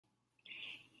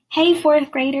Hey,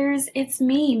 fourth graders, it's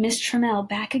me, Miss Trammell,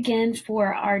 back again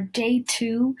for our day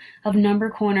 2 of Number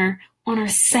Corner on our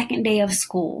second day of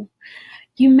school.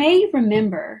 You may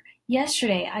remember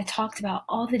yesterday I talked about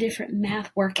all the different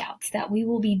math workouts that we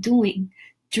will be doing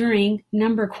during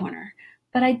Number Corner,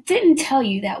 but I didn't tell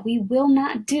you that we will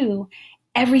not do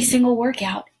every single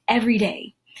workout every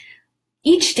day.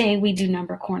 Each day we do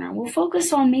Number Corner. We'll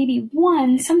focus on maybe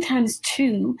one, sometimes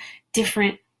two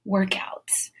different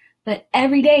workouts. But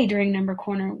every day during Number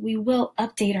Corner, we will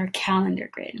update our calendar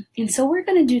grid. And so we're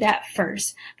going to do that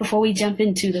first before we jump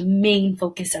into the main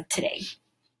focus of today.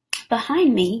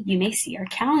 Behind me, you may see our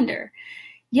calendar.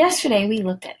 Yesterday, we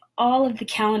looked at all of the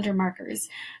calendar markers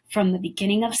from the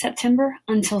beginning of September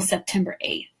until September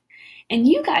 8th. And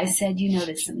you guys said you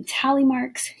noticed some tally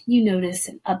marks, you noticed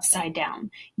an upside down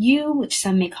U, which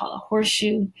some may call a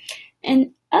horseshoe,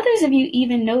 and others of you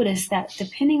even noticed that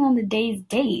depending on the day's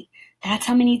date, that's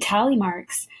how many tally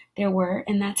marks there were,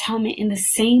 and that's how many in the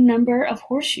same number of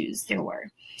horseshoes there were.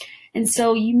 And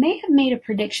so you may have made a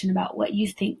prediction about what you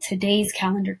think today's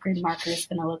calendar grid marker is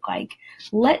going to look like.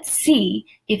 Let's see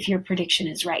if your prediction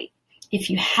is right.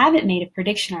 If you haven't made a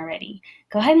prediction already,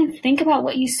 go ahead and think about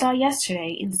what you saw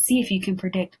yesterday and see if you can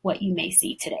predict what you may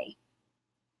see today.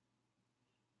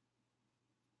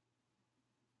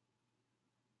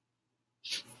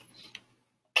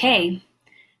 Okay,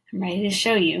 I'm ready to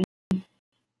show you.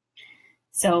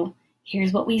 So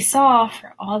here's what we saw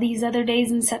for all these other days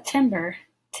in September.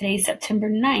 Today's September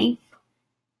 9th,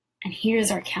 and here's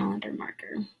our calendar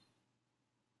marker.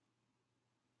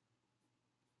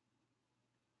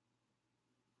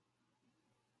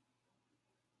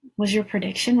 Was your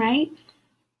prediction right?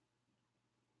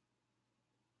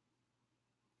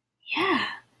 Yeah,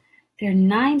 there are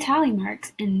 9 tally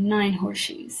marks and 9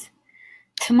 horseshoes.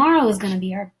 Tomorrow is going to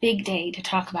be our big day to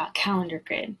talk about calendar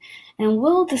grid, and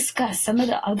we'll discuss some of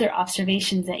the other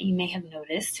observations that you may have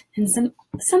noticed and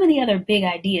some of the other big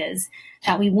ideas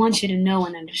that we want you to know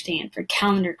and understand for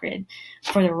calendar grid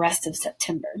for the rest of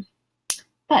September.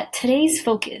 But today's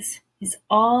focus is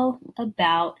all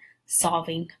about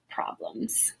solving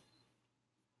problems.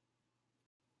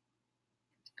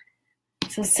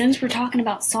 So since we're talking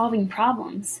about solving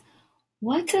problems,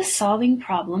 what does solving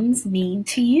problems mean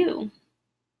to you?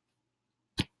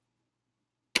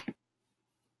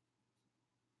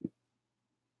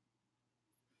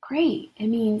 Great, it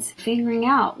means figuring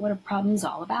out what a problem's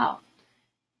all about.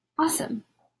 Awesome.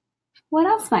 What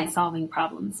else might solving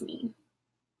problems mean?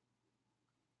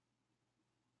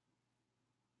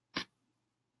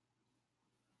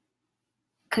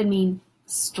 Could mean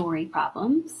story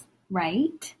problems,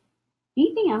 right?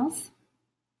 Anything else?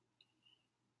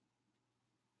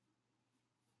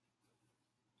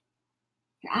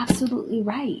 You're absolutely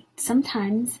right.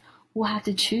 Sometimes we'll have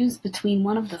to choose between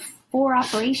one of the 4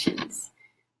 operations.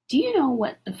 Do you know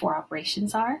what the 4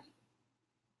 operations are?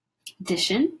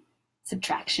 Addition,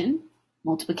 subtraction,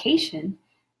 multiplication,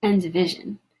 and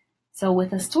division. So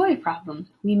with a story problem,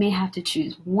 we may have to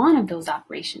choose one of those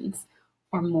operations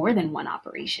or more than one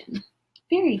operation.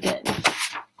 Very good.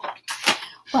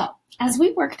 Well, as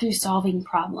we work through solving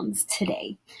problems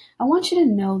today, I want you to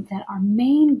know that our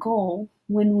main goal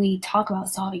when we talk about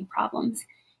solving problems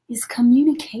is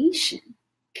communication.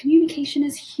 Communication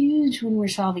is huge when we're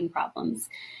solving problems.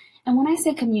 And when I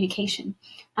say communication,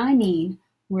 I mean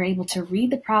we're able to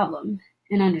read the problem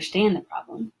and understand the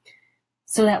problem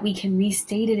so that we can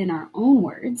restate it in our own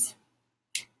words.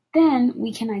 Then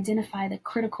we can identify the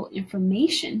critical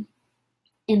information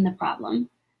in the problem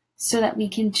so that we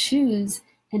can choose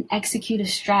and execute a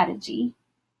strategy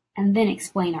and then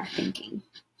explain our thinking.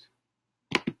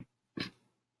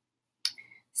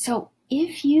 So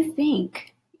if you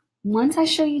think, once I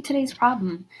show you today's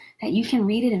problem, that you can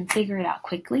read it and figure it out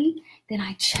quickly, then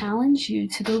I challenge you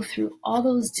to go through all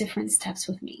those different steps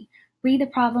with me. Read the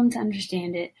problem to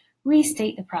understand it,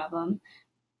 restate the problem,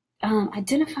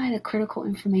 identify the critical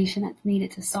information that's needed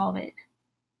to solve it,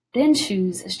 then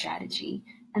choose a strategy,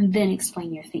 and then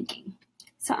explain your thinking.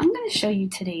 So I'm going to show you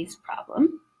today's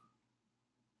problem.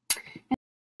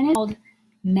 And it's called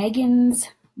Megan's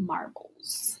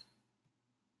Marbles.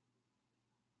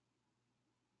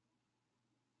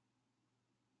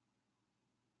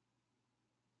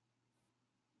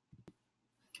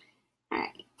 All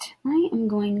right, I am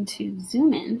going to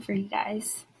zoom in for you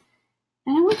guys.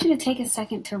 And I want you to take a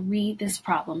second to read this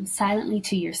problem silently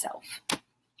to yourself.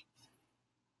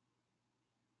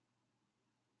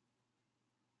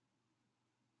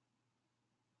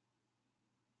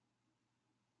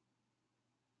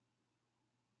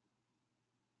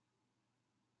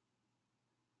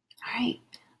 All right,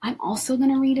 I'm also going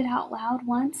to read it out loud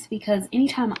once because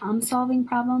anytime I'm solving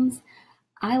problems,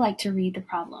 I like to read the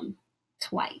problem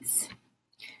twice.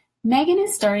 Megan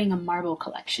is starting a marble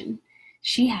collection.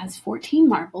 She has 14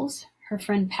 marbles. Her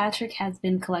friend Patrick has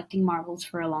been collecting marbles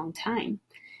for a long time.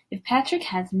 If Patrick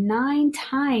has 9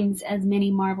 times as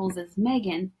many marbles as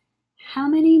Megan, how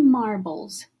many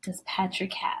marbles does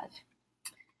Patrick have?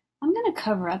 I'm going to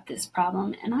cover up this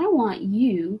problem, and I want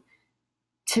you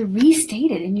to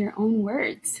restate it in your own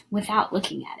words without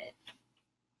looking at it.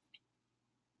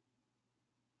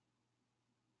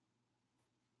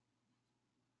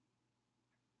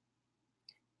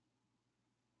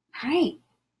 All right,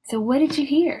 so what did you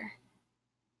hear?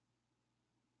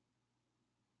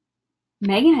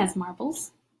 Megan has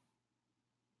marbles.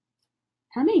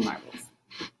 How many marbles?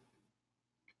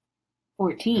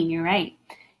 14, you're right.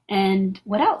 And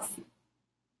what else?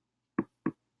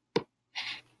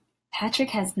 Patrick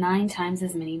has 9 times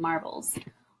as many marbles.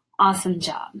 Awesome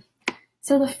job.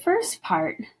 So the first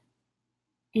part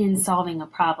in solving a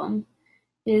problem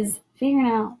is figuring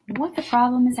out what the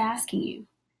problem is asking you.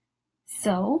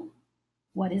 So,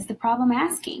 what is the problem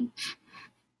asking?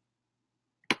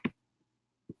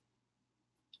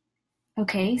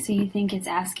 Okay, so you think it's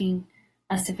asking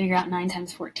us to figure out 9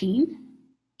 times 14?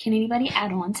 Can anybody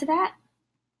add on to that?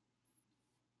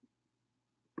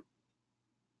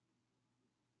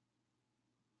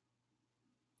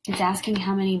 It's asking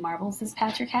how many marbles does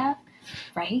Patrick have,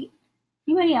 right?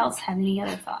 Anybody else have any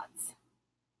other thoughts?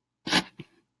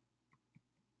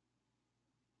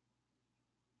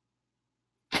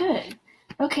 Good.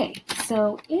 Okay,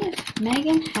 so if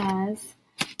Megan has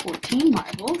 14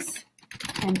 marbles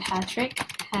and Patrick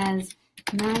has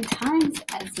 9 times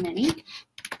as many,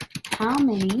 how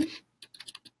many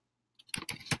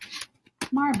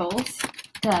marbles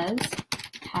does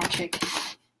Patrick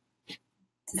have?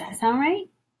 Does that sound right?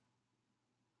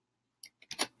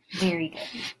 Very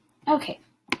good. Okay,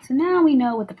 so now we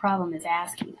know what the problem is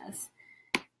asking us.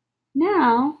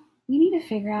 Now we need to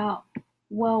figure out,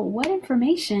 well, what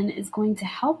information is going to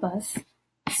help us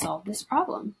solve this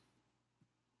problem?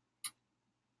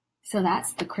 So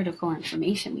that's the critical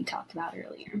information we talked about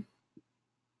earlier.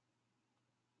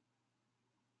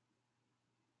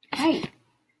 Right.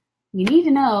 We need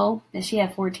to know that she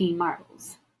had 14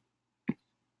 marbles.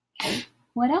 Okay.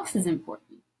 What else is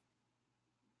important?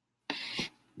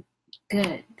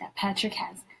 Good, that Patrick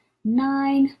has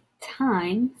 9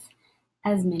 times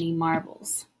as many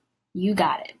marbles. You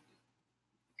got it.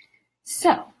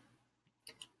 So,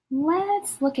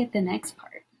 let's look at the next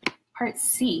part, part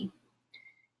C.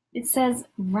 It says,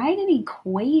 write an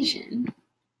equation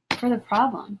for the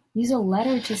problem. Use a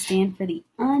letter to stand for the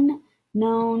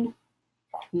unknown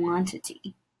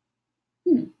quantity.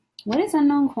 What is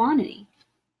unknown quantity?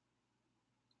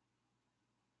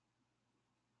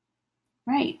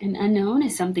 Right, an unknown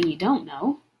is something you don't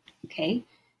know. Okay,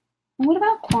 and what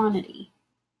about quantity?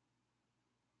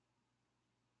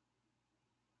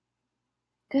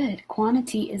 Good,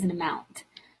 quantity is an amount.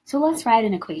 So let's write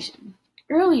an equation.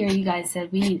 Earlier you guys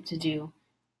said we needed to do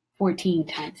 14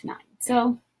 times 9.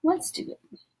 So let's do it.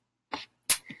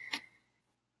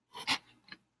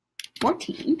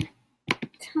 14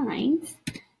 times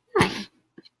 9.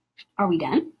 Are we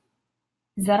done?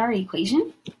 Is that our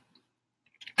equation?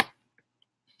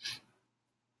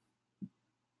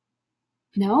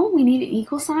 No, we need an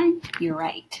equal sign? You're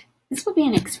right. This would be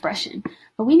an expression,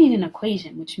 but we need an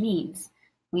equation, which means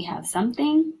we have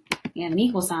something, we have an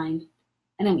equal sign,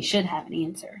 and then we should have an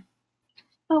answer.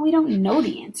 But we don't know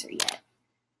the answer yet.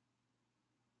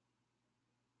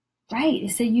 Right,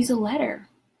 it said use a letter.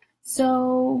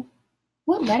 So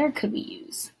what letter could we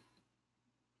use?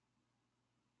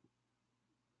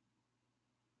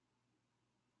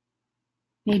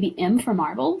 Maybe M for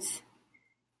marbles?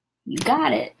 You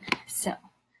got it. So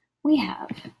we have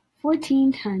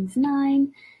 14 times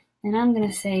 9, and I'm going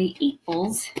to say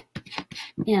equals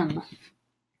M.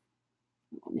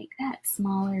 We'll make that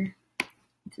smaller.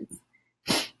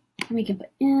 We can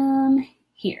put M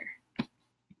here.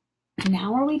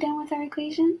 Now are we done with our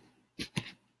equation?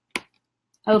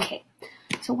 Okay,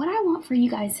 so what I want for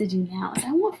you guys to do now is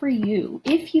I want for you,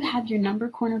 if you have your Number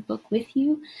Corner book with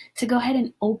you, to go ahead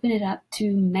and open it up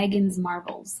to Megan's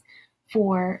Marbles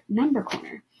for Number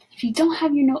Corner. If you don't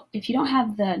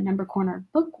have the Number Corner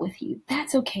book with you,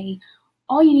 that's okay.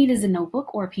 All you need is a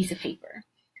notebook or a piece of paper.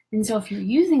 And so if you're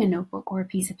using a notebook or a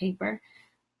piece of paper,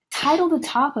 title the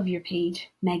top of your page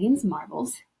Megan's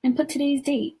Marbles and put today's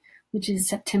date, which is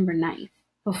September 9th,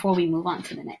 before we move on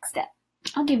to the next step.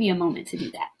 I'll give you a moment to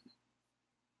do that.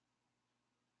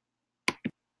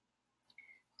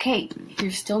 Okay, if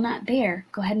you're still not there,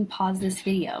 go ahead and pause this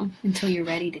video until you're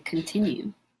ready to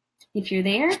continue. If you're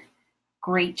there,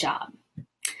 great job.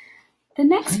 The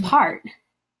next part,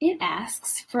 it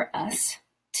asks for us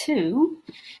to,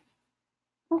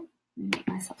 let me make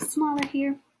myself smaller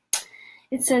here.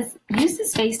 It says, use the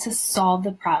space to solve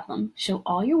the problem. Show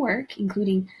all your work,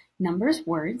 including numbers,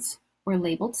 words, or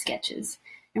labeled sketches,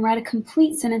 and write a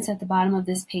complete sentence at the bottom of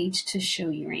this page to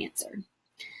show your answer.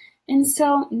 And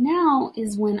so now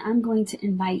is when I'm going to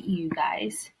invite you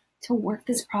guys to work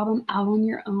this problem out on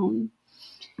your own.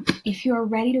 If you're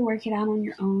ready to work it out on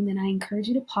your own, then I encourage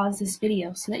you to pause this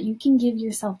video so that you can give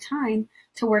yourself time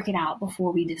to work it out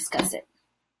before we discuss it.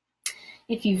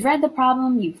 If you've read the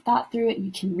problem, you've thought through it,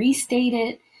 you can restate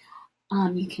it,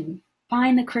 you can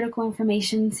find the critical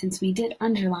information since we did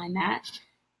underline that,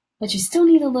 but you still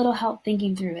need a little help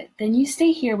thinking through it, then you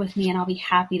stay here with me and I'll be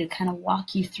happy to kind of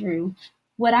walk you through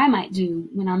what I might do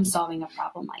when I'm solving a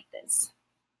problem like this.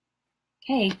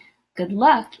 Okay, good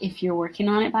luck if you're working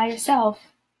on it by yourself.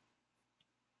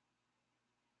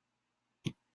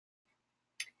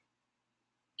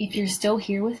 If you're still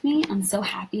here with me, I'm so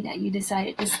happy that you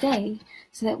decided to stay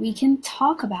so that we can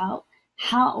talk about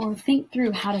how or think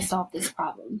through how to solve this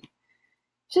problem.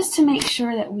 Just to make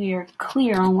sure that we are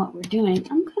clear on what we're doing,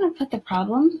 I'm going to put the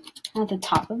problem at the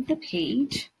top of the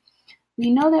page. We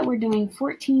know that we're doing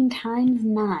 14 times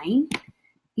 9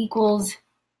 equals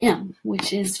M,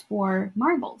 which is for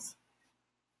marbles.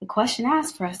 The question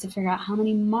asks for us to figure out how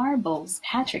many marbles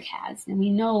Patrick has, and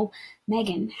we know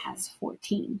Megan has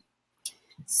 14.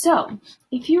 So,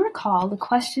 if you recall, the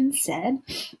question said,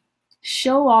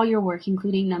 show all your work,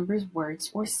 including numbers, words,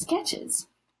 or sketches.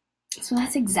 So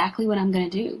that's exactly what I'm going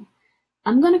to do.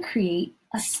 I'm going to create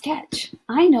a sketch.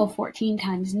 I know 14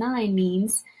 times 9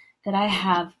 means that I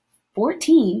have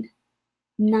 14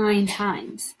 9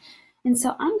 times. And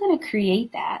so I'm going to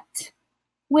create that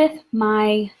with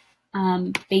my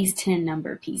base 10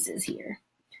 number pieces here.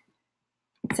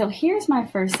 So here's my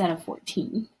first set of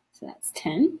 14. So that's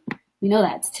 10. We know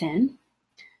that's 10.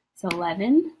 So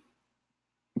 11,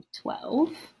 12,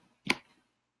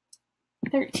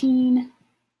 13,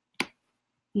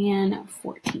 and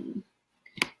 14.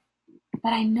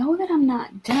 But I know that I'm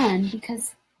not done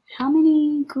because how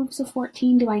many groups of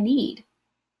 14 do I need?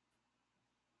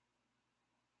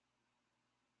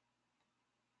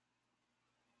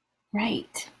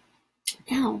 Right.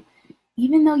 Now,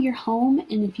 even though you're home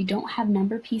and if you don't have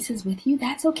number pieces with you,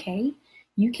 that's okay.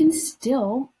 You can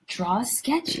still draw a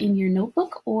sketch in your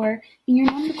notebook or in your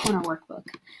Number Corner workbook.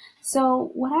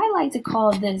 So what I like to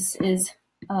call this is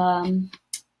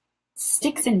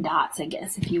sticks and dots, I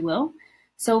guess, if you will.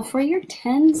 So for your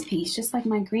tens piece, just like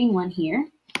my green one here,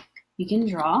 you can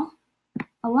draw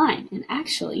a line. And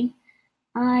actually,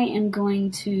 I am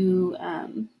going to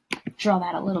draw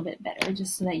that a little bit better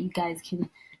just so that you guys can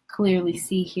clearly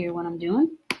see here what I'm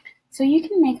doing. So you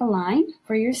can make a line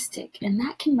for your stick, and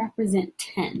that can represent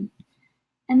 10.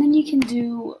 And then you can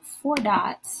do 4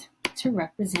 dots to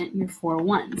represent your 4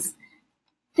 ones.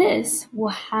 This will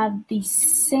have the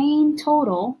same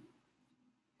total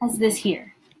as this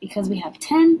here, because we have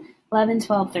 10, 11,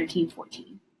 12, 13,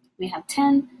 14. We have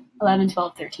 10, 11,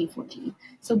 12, 13, 14.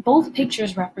 So both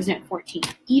pictures represent 14,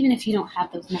 even if you don't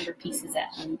have those number pieces at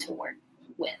home to work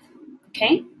with,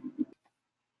 okay?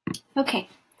 Okay,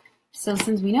 so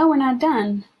since we know we're not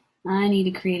done, I need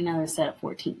to create another set of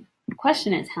 14. The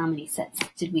question is, how many sets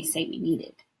did we say we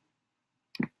needed?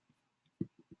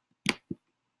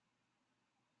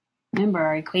 Remember,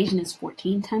 our equation is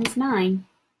 14 times 9.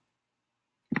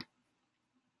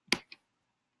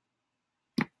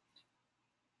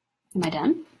 Am I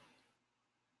done?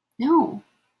 No.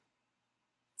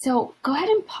 So go ahead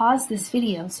and pause this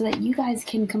video so that you guys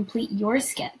can complete your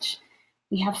sketch.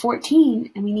 We have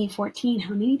 14 and we need 14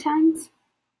 how many times?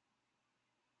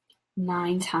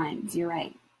 9 times, you're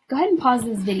right. Go ahead and pause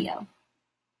this video.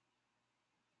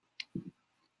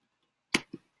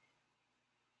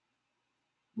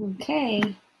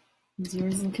 Okay, is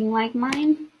yours looking like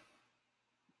mine?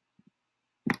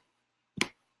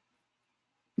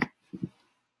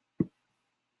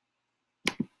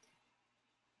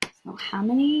 So how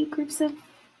many groups of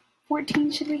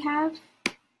 14 should we have?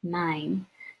 9.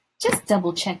 Just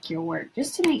double check your work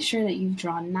just to make sure that you've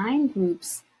drawn 9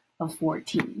 groups of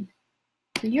 14.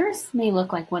 So yours may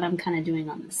look like what I'm kind of doing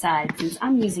on the side. Since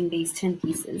I'm using base 10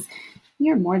 pieces,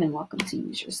 you're more than welcome to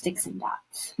use your sticks and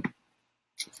dots.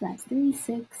 So that's 3,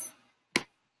 6,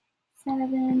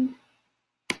 7,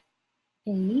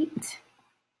 8,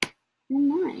 and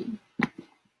 9.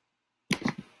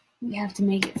 We have to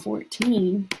make it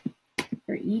 14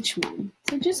 for each one.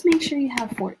 So just make sure you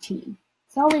have 14.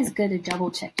 It's always good to double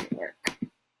check your work.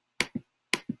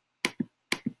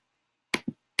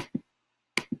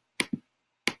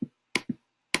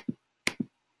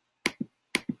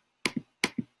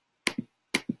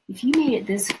 If you made it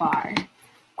this far,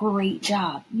 great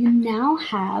job. You now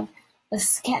have a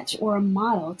sketch or a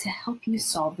model to help you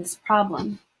solve this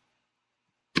problem.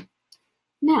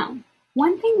 Now,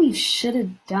 one thing we should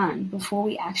have done before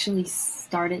we actually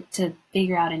started to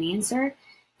figure out an answer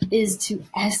is to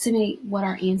estimate what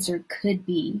our answer could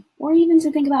be, or even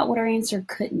to think about what our answer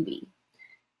couldn't be.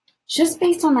 Just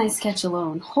based on my sketch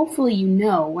alone, hopefully you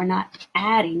know we're not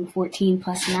adding 14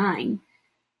 plus 9.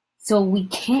 So we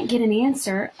can't get an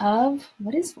answer of,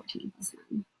 what is 14 plus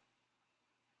 9?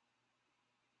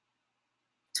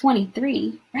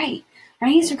 23, right. Our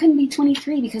answer couldn't be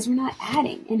 23 because we're not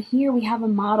adding. And here we have a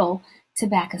model to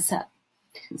back us up.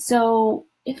 So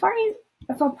if our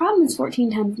problem is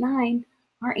 14 times 9,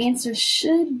 our answer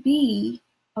should be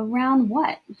around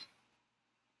what?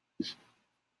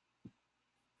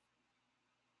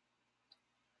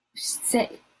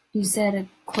 You said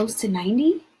close to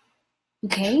 90?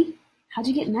 Okay, how'd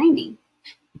you get 90?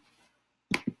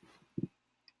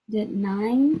 Did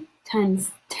 9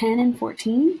 times 10 and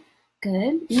 14?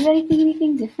 Good. Anybody think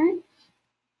anything different?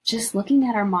 Just looking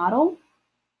at our model,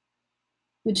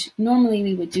 which normally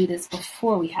we would do this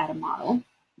before we had a model.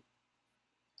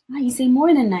 You say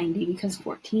more than 90 because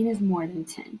 14 is more than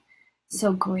 10.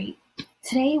 So great.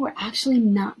 Today, we're actually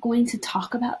not going to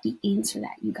talk about the answer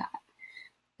that you got.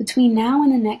 Between now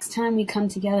and the next time we come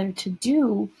together to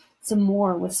do some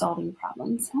more with solving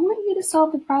problems, I want you to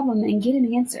solve the problem and get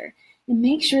an answer. And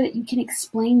make sure that you can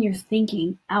explain your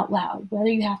thinking out loud, whether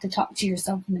you have to talk to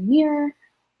yourself in the mirror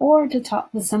or to talk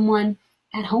with someone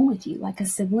at home with you, like a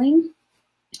sibling,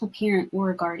 a parent, or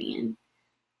a guardian.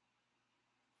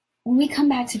 When we come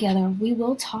back together, we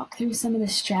will talk through some of the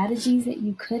strategies that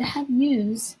you could have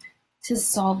used to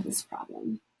solve this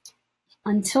problem.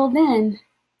 Until then,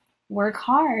 work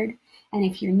hard, and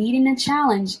if you're needing a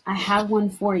challenge, I have one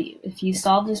for you. If you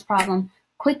solve this problem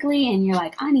quickly and you're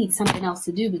like, I need something else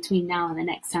to do between now and the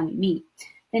next time we meet,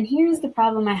 then here's the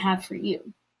problem I have for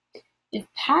you. If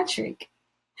Patrick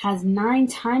has 9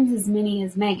 times as many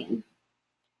as Megan,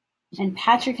 and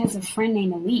Patrick has a friend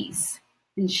named Elise,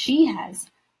 and she has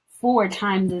 4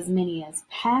 times as many as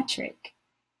Patrick,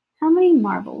 how many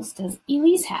marbles does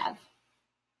Elise have?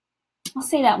 I'll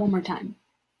say that one more time.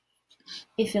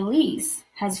 If Elise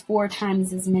has 4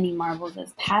 times as many marbles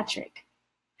as Patrick,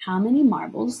 how many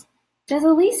marbles does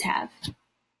Elise have?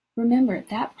 Remember,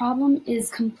 that problem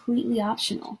is completely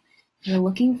optional. If you're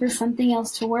looking for something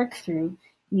else to work through,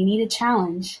 and you need a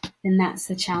challenge, then that's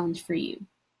the challenge for you.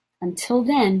 Until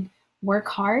then, work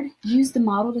hard, use the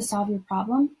model to solve your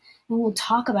problem, and we'll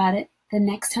talk about it the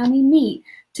next time we meet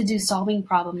to do solving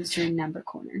problems during Number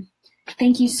Corner.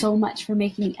 Thank you so much for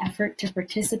making the effort to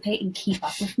participate and keep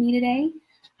up with me today.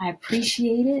 I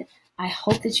appreciate it. I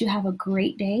hope that you have a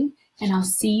great day, and I'll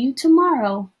see you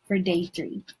tomorrow for day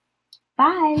 3.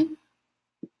 Bye.